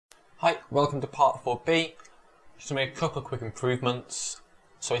Hi, welcome to part 4b. Just to make a couple of quick improvements.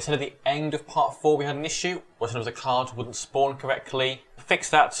 So instead of the end of part 4 we had an issue where sometimes the cards wouldn't spawn correctly. To fix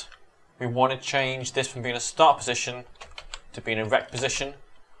that, we want to change this from being a start position to being a rec position.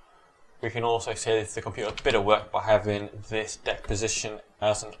 We can also save the computer a bit of work by having this deck position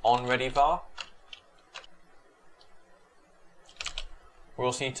as an on ready var. We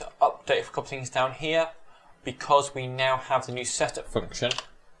also need to update a couple of things down here because we now have the new setup function.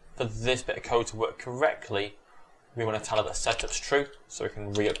 For this bit of code to work correctly, we want to tell it that setup's true, so we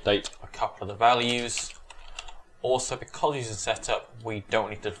can re-update a couple of the values. Also, because using setup, we don't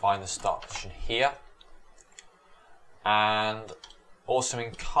need to define the start position here. And also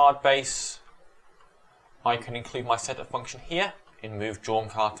in card base, I can include my setup function here in move drawn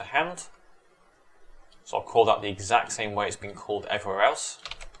card to hand. So I'll call that the exact same way it's been called everywhere else.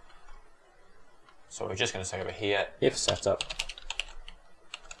 So we're just going to say over here, if setup,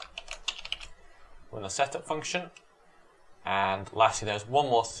 run the setup function. And lastly, there's one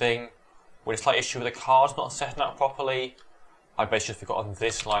more thing. With a slight issue with the cards not setting up properly, I basically forgotten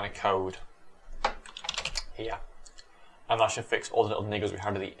this line of code here. And that should fix all the little niggles we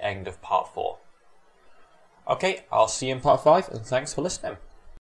had at the end of part 4. Okay, I'll see you in part 5, and thanks for listening.